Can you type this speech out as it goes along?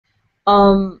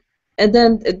And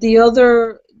then the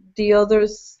other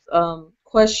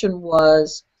question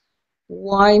was,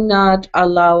 why not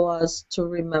allow us to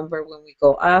remember when we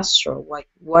go astral?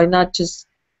 Why not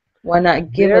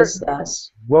give us that?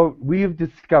 Well, we've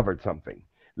discovered something.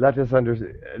 Let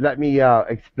me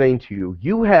explain to you.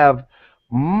 You have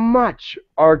much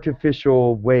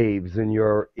artificial waves in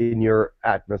your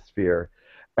atmosphere,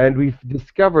 and we've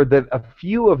discovered that a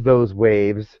few of those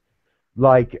waves,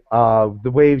 like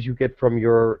the waves you get from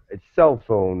your cell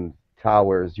phone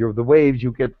towers, the waves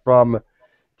you get from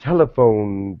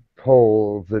telephone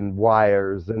poles and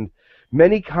wires, and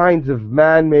many kinds of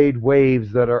man-made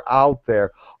waves that are out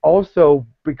there. Also,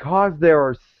 because there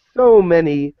are so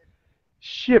many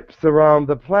ships around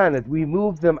the planet, we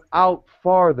move them out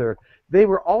farther. They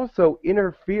were also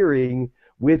interfering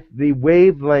with the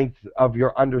wavelengths of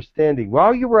your understanding.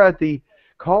 While you were at the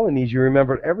colonies, you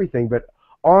remembered everything, but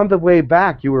on the way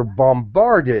back, you were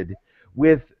bombarded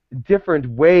with different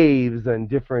waves and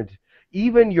different.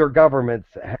 Even your governments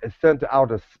sent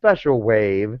out a special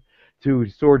wave to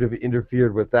sort of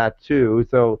interfere with that too.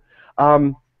 So,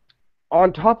 on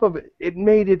top of it, it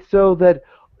made it so that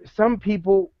some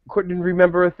people couldn't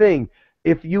remember a thing.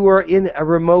 If you were in a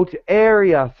remote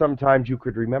area, sometimes you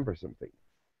could remember something.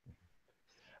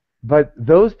 But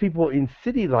those people in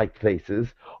city-like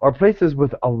places, or places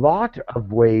with a lot of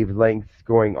wavelengths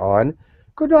going on,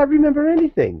 could not remember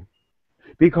anything,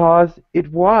 because it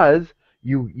was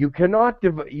you cannot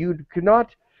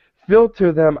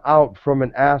filter them out from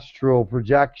an astral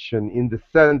projection, in the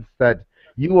sense that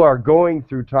you are going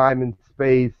through time and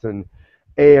space and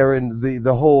air and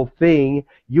the whole thing.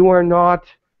 You are not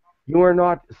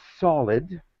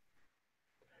solid,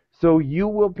 so you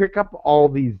will pick up all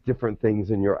these different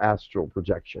things in your astral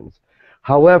projections.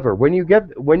 However, when you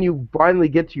finally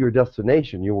get to your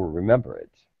destination, you will remember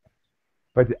it.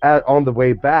 But on the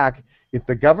way back, if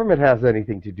the government has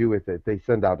anything to do with it, they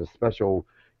send out a special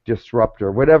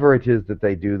disruptor, whatever it is that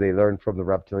they do. They learn from the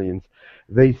reptilians.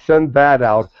 They send that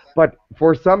out. But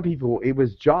for some people, it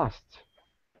was just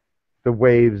the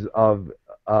waves of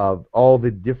all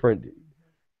the different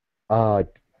bad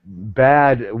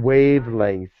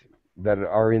wavelengths that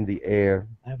are in the air.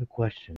 I have a question.